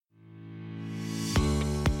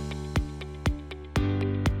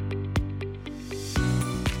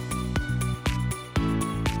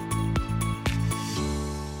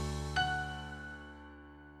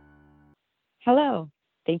Hello.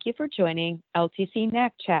 Thank you for joining LTC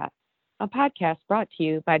NAC Chat, a podcast brought to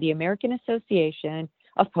you by the American Association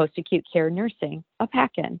of Post-Acute Care Nursing,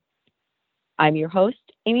 APACN. I'm your host,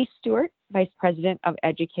 Amy Stewart, Vice President of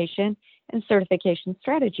Education and Certification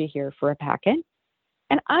Strategy here for APACN,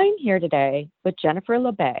 and I'm here today with Jennifer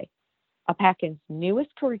LeBay, APACN's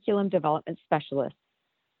newest Curriculum Development Specialist.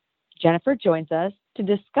 Jennifer joins us to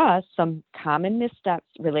discuss some common missteps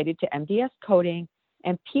related to MDS coding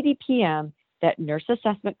and PDPM that nurse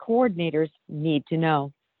assessment coordinators need to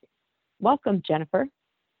know. Welcome, Jennifer.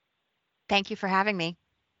 Thank you for having me.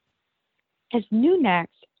 As new NACs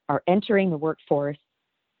are entering the workforce,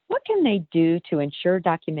 what can they do to ensure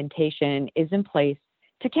documentation is in place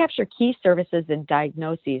to capture key services and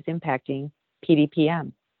diagnoses impacting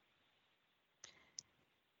PDPM?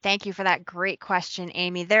 Thank you for that great question,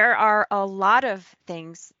 Amy. There are a lot of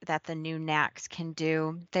things that the new NACs can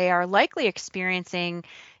do. They are likely experiencing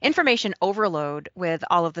information overload with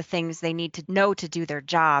all of the things they need to know to do their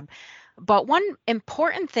job. But one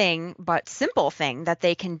important thing, but simple thing that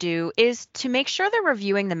they can do is to make sure they're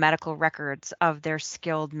reviewing the medical records of their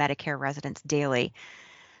skilled Medicare residents daily.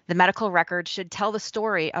 The medical record should tell the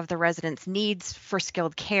story of the resident's needs for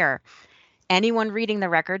skilled care. Anyone reading the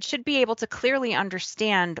record should be able to clearly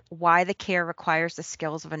understand why the care requires the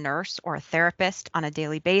skills of a nurse or a therapist on a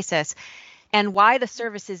daily basis, and why the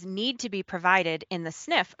services need to be provided in the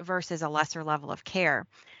SNF versus a lesser level of care.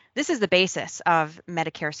 This is the basis of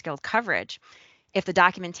Medicare skilled coverage. If the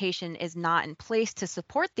documentation is not in place to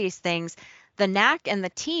support these things, the NAC and the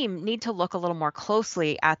team need to look a little more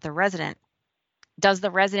closely at the resident. Does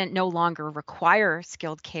the resident no longer require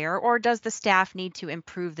skilled care, or does the staff need to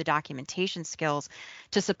improve the documentation skills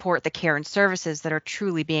to support the care and services that are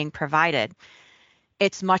truly being provided?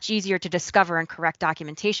 It's much easier to discover and correct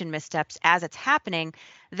documentation missteps as it's happening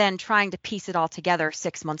than trying to piece it all together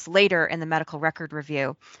 6 months later in the medical record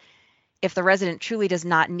review. If the resident truly does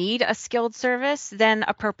not need a skilled service, then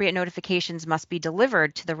appropriate notifications must be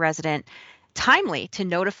delivered to the resident timely to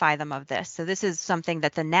notify them of this. So this is something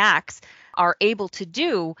that the NACs are able to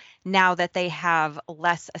do now that they have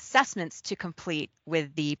less assessments to complete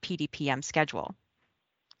with the PDPM schedule.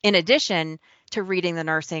 In addition to reading the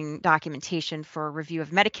nursing documentation for review of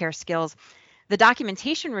Medicare skills, the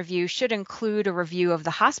documentation review should include a review of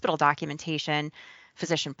the hospital documentation,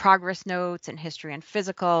 physician progress notes, and history and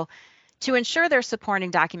physical, to ensure they're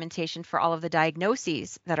supporting documentation for all of the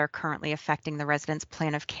diagnoses that are currently affecting the resident's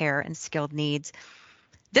plan of care and skilled needs.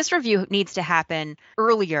 This review needs to happen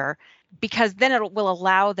earlier because then it will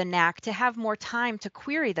allow the NAC to have more time to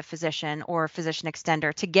query the physician or physician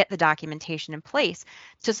extender to get the documentation in place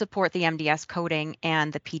to support the MDS coding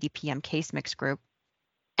and the PDPM case mix group.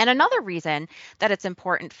 And another reason that it's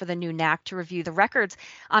important for the new NAC to review the records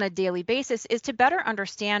on a daily basis is to better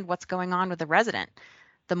understand what's going on with the resident.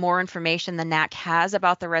 The more information the NAC has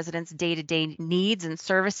about the resident's day-to-day needs and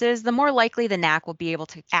services, the more likely the NAC will be able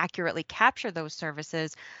to accurately capture those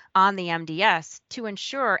services on the MDS to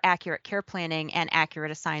ensure accurate care planning and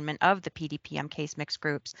accurate assignment of the PDPM case mix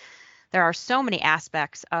groups. There are so many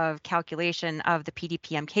aspects of calculation of the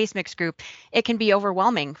PDPM case mix group, it can be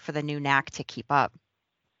overwhelming for the new NAC to keep up.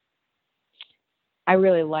 I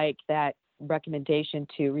really like that recommendation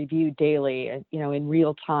to review daily, in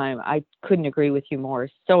real time. I couldn't agree with you more.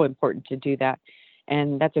 It's so important to do that.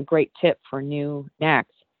 And that's a great tip for new NACs.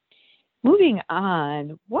 Moving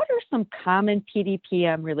on, what are some common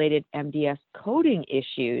PDPM related MDS coding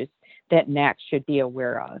issues that NACs should be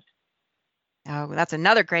aware of? Oh, that's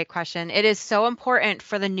another great question. It is so important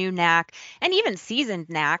for the new NAC and even seasoned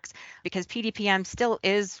NACs, because PDPM still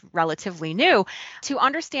is relatively new, to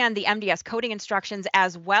understand the MDS coding instructions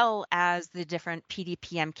as well as the different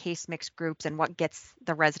PDPM case mix groups and what gets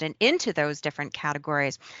the resident into those different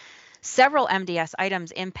categories. Several MDS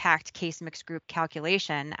items impact case mix group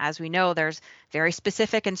calculation. As we know, there's very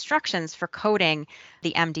specific instructions for coding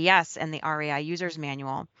the MDS and the RAI user's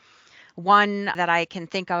manual. One that I can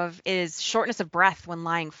think of is shortness of breath when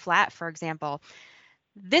lying flat, for example.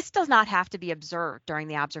 This does not have to be observed during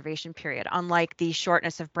the observation period, unlike the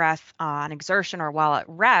shortness of breath on exertion or while at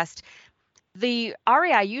rest. The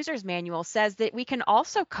RAI user's manual says that we can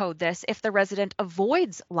also code this if the resident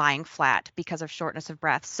avoids lying flat because of shortness of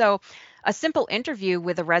breath. So a simple interview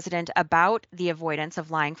with a resident about the avoidance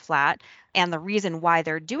of lying flat and the reason why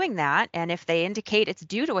they're doing that, and if they indicate it's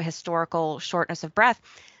due to a historical shortness of breath,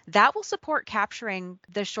 that will support capturing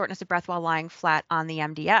the shortness of breath while lying flat on the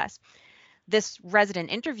MDS. This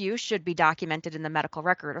resident interview should be documented in the medical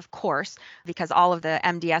record, of course, because all of the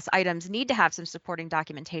MDS items need to have some supporting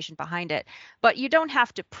documentation behind it. But you don't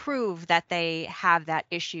have to prove that they have that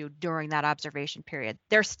issue during that observation period.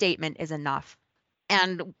 Their statement is enough.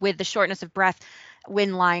 And with the shortness of breath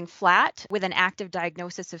when lying flat with an active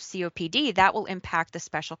diagnosis of COPD, that will impact the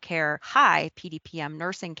special care high PDPM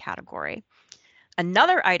nursing category.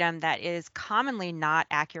 Another item that is commonly not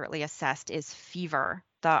accurately assessed is fever.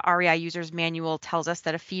 The REI user's manual tells us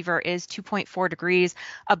that a fever is 2.4 degrees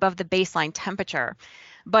above the baseline temperature.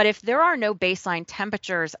 But if there are no baseline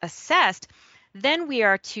temperatures assessed, then we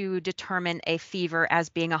are to determine a fever as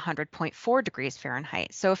being 100.4 degrees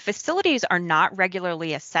Fahrenheit. So if facilities are not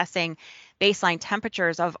regularly assessing baseline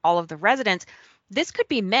temperatures of all of the residents, this could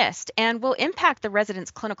be missed and will impact the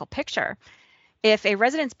resident's clinical picture. If a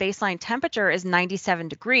resident's baseline temperature is 97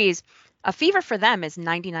 degrees, a fever for them is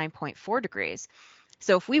 99.4 degrees.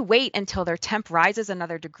 So if we wait until their temp rises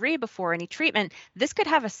another degree before any treatment, this could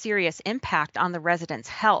have a serious impact on the resident's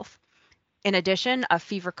health. In addition, a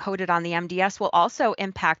fever coded on the MDS will also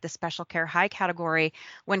impact the special care high category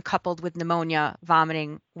when coupled with pneumonia,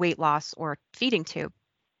 vomiting, weight loss, or feeding tube.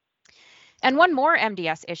 And one more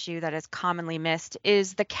MDS issue that is commonly missed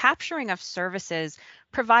is the capturing of services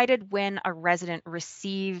provided when a resident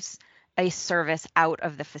receives a service out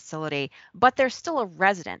of the facility, but they're still a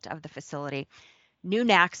resident of the facility. New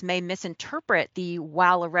NACs may misinterpret the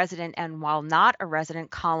while a resident and while not a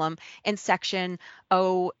resident column in section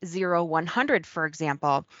 00100, for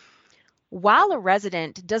example. While a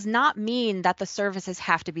resident does not mean that the services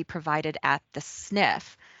have to be provided at the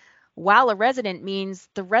SNF. While a resident means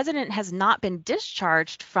the resident has not been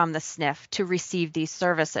discharged from the SNF to receive these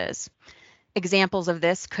services. Examples of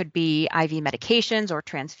this could be IV medications or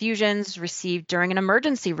transfusions received during an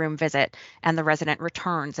emergency room visit and the resident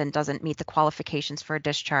returns and doesn't meet the qualifications for a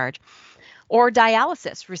discharge. Or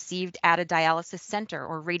dialysis received at a dialysis center,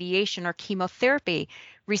 or radiation or chemotherapy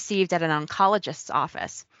received at an oncologist's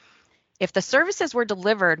office. If the services were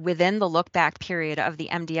delivered within the look-back period of the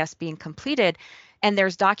MDS being completed, and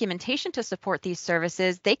there's documentation to support these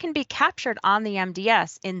services, they can be captured on the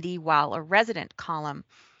MDS in the while a resident column.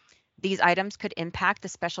 These items could impact the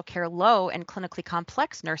special care low and clinically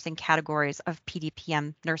complex nursing categories of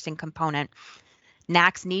PDPM nursing component.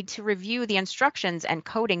 NACs need to review the instructions and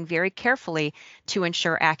coding very carefully to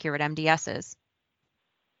ensure accurate MDSs.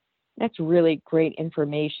 That's really great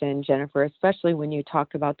information, Jennifer, especially when you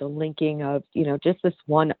talk about the linking of, just this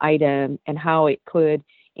one item and how it could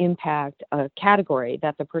impact a category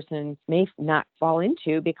that the person may not fall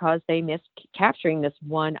into because they missed capturing this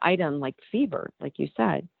one item like fever, like you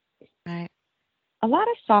said. Right. A lot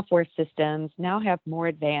of software systems now have more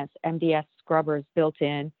advanced MDS scrubbers built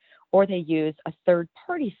in, or they use a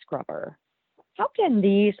third-party scrubber. How can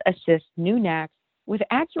these assist new NACs with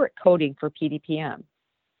accurate coding for PDPM?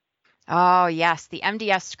 Oh, yes, the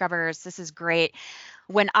MDS scrubbers. This is great.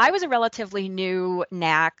 When I was a relatively new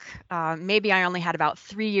NAC, maybe I only had about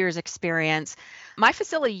 3 years experience, my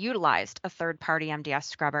facility utilized a third-party MDS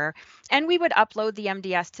scrubber, and we would upload the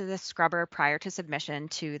MDS to the scrubber prior to submission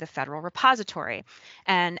to the federal repository.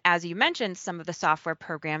 And as you mentioned, some of the software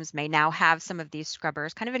programs may now have some of these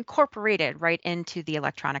scrubbers kind of incorporated right into the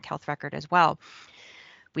electronic health record as well.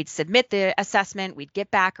 We'd submit the assessment, we'd get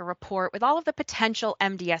back a report with all of the potential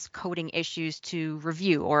MDS coding issues to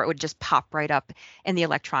review, or it would just pop right up in the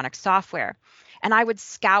electronic software. And I would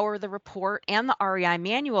scour the report and the REI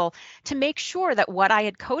manual to make sure that what I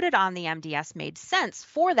had coded on the MDS made sense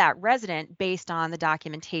for that resident based on the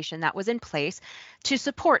documentation that was in place to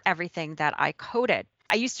support everything that I coded.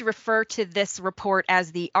 I used to refer to this report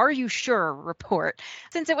as the "Are you sure?" report,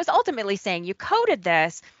 since it was ultimately saying you coded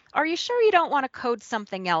this. Are you sure you don't want to code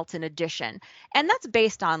something else in addition? And that's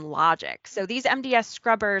based on logic. So these MDS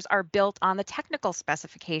scrubbers are built on the technical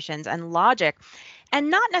specifications and logic, and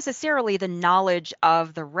not necessarily the knowledge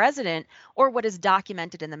of the resident or what is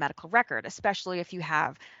documented in the medical record, especially if you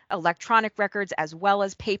have electronic records as well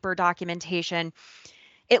as paper documentation.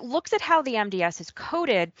 It looks at how the MDS is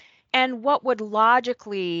coded and what would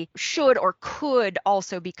logically should or could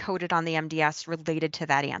also be coded on the MDS related to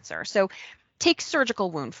that answer. So take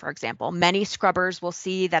surgical wound, for example. Many scrubbers will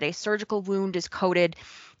see that a surgical wound is coded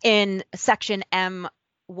in section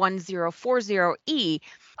M1040E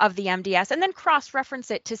of the MDS and then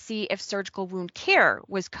cross-reference it to see if surgical wound care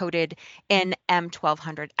was coded in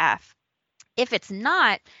M1200F. If it's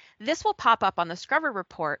not, this will pop up on the scrubber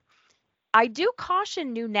report. I do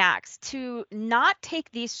caution new NACs to not take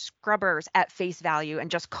these scrubbers at face value and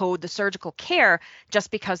just code the surgical care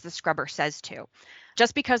just because the scrubber says to.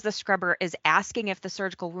 Just because the scrubber is asking if the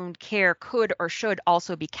surgical wound care could or should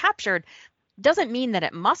also be captured doesn't mean that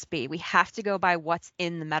it must be. We have to go by what's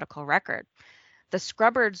in the medical record. the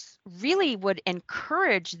scrubbers really would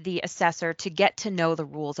encourage the assessor to get to know the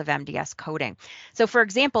rules of MDS coding. So for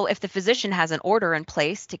example, if the physician has an order in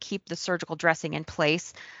place to keep the surgical dressing in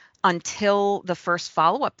place until the first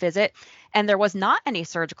follow-up visit, and there was not any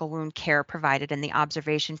surgical wound care provided in the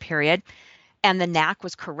observation period, and the NAC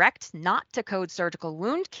was correct not to code surgical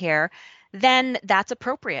wound care, then that's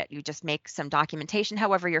appropriate. You just make some documentation.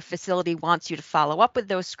 However, your facility wants you to follow up with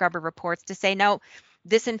those scrubber reports to say, no,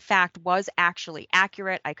 this in fact was actually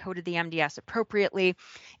accurate. I coded the MDS appropriately,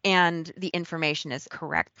 and the information is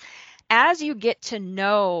correct. As you get to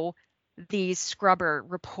know these scrubber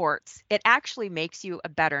reports, it actually makes you a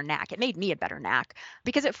better NAC. It made me a better NAC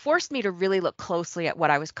because it forced me to really look closely at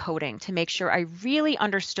what I was coding to make sure I really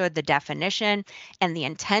understood the definition and the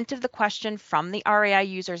intent of the question from the RAI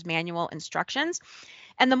user's manual instructions.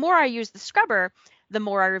 And the more I used the scrubber, the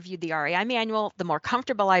more I reviewed the RAI manual, the more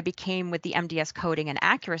comfortable I became with the MDS coding and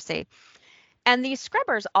accuracy. And these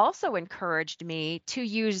scrubbers also encouraged me to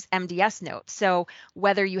use MDS notes. So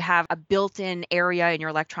whether you have a built-in area in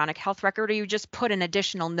your electronic health record or you just put an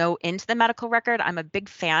additional note into the medical record, I'm a big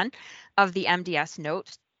fan of the MDS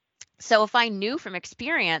notes. So if I knew from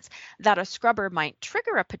experience that a scrubber might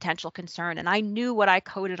trigger a potential concern and I knew what I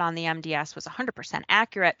coded on the MDS was 100%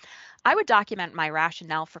 accurate, I would document my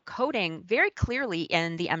rationale for coding very clearly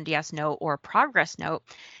in the MDS note or progress note.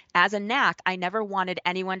 As a NAC, I never wanted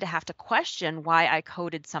anyone to have to question why I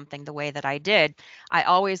coded something the way that I did. I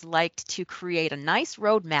always liked to create a nice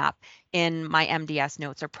roadmap in my MDS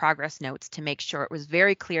notes or progress notes to make sure it was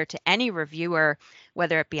very clear to any reviewer,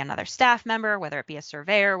 whether it be another staff member, whether it be a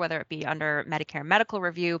surveyor, whether it be under Medicare medical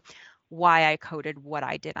review, why I coded what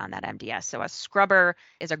I did on that MDS. So a scrubber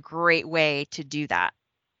is a great way to do that.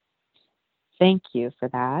 Thank you for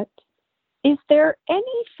that. Is there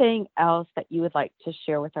anything else that you would like to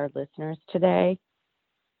share with our listeners today?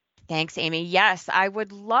 Thanks, Amy. Yes, I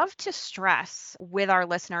would love to stress with our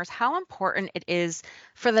listeners how important it is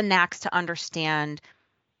for the NACs to understand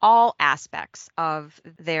all aspects of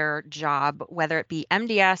their job, whether it be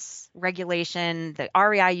MDS regulation, the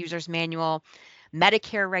REI user's manual,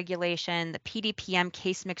 Medicare regulation, the PDPM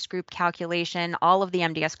case mix group calculation, all of the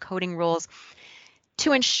MDS coding rules,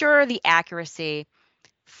 to ensure the accuracy.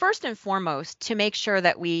 First and foremost, to make sure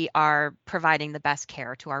that we are providing the best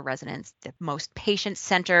care to our residents, the most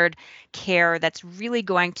patient-centered care that's really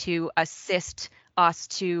going to assist us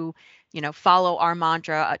to, follow our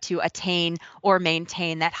mantra to attain or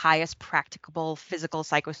maintain that highest practicable physical,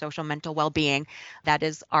 psychosocial, mental well-being. That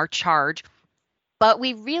is our charge. But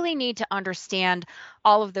we really need to understand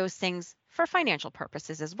all of those things for financial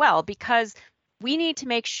purposes as well, because we need to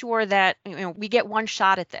make sure that we get one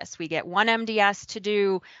shot at this. We get one MDS to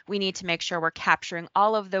do. We need to make sure we're capturing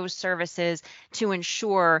all of those services to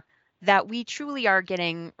ensure that we truly are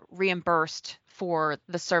getting reimbursed for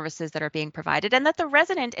the services that are being provided and that the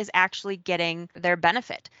resident is actually getting their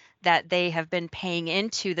benefit, that they have been paying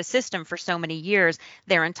into the system for so many years.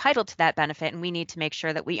 They're entitled to that benefit, and we need to make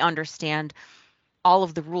sure that we understand all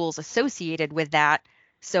of the rules associated with that,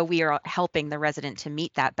 so we are helping the resident to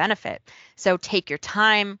meet that benefit. So take your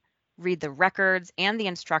time, read the records and the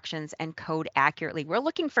instructions, and code accurately. We're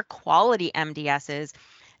looking for quality MDSs,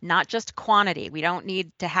 not just quantity. We don't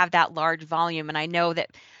need to have that large volume. And I know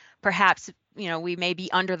that perhaps, we may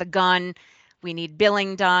be under the gun. We need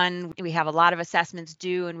billing done. We have a lot of assessments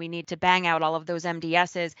due, and we need to bang out all of those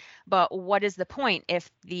MDSs. But what is the point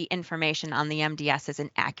if the information on the MDS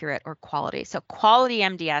isn't accurate or quality? So quality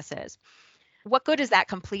MDSs. What good is that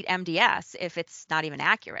complete MDS if it's not even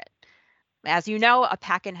accurate? As you know,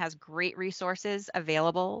 APACN has great resources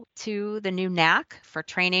available to the new NAC for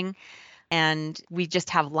training, and we just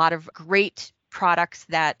have a lot of great products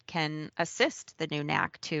that can assist the new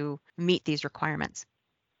NAC to meet these requirements.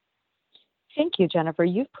 Thank you, Jennifer.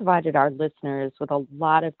 You've provided our listeners with a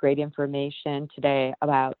lot of great information today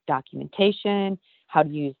about documentation, how to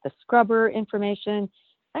use the scrubber information,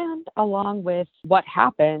 and along with what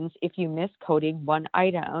happens if you miss coding one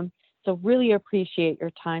item. So really appreciate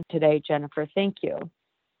your time today, Jennifer. Thank you.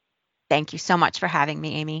 Thank you so much for having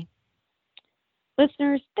me, Amy.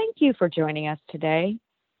 Listeners, thank you for joining us today.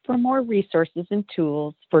 For more resources and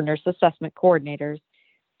tools for nurse assessment coordinators,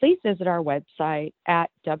 please visit our website at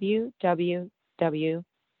www.aapacn.org.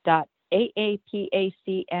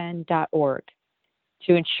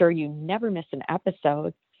 To ensure you never miss an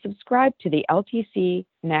episode, subscribe to the LTC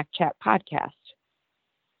NAC Chat podcast.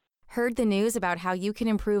 Heard the news about how you can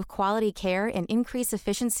improve quality care and increase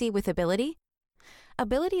efficiency with Ability?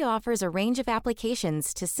 Ability offers a range of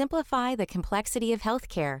applications to simplify the complexity of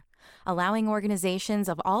healthcare, allowing organizations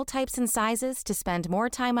of all types and sizes to spend more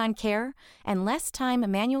time on care and less time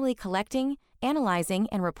manually collecting, analyzing,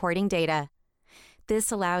 and reporting data.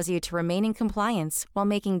 This allows you to remain in compliance while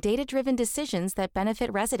making data-driven decisions that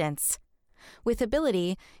benefit residents. With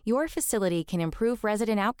Ability, your facility can improve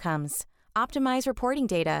resident outcomes, optimize reporting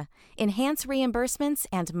data, enhance reimbursements,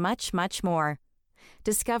 and much, much more.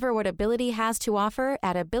 Discover what Ability has to offer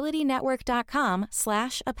at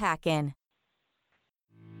abilitynetwork.com/apackin.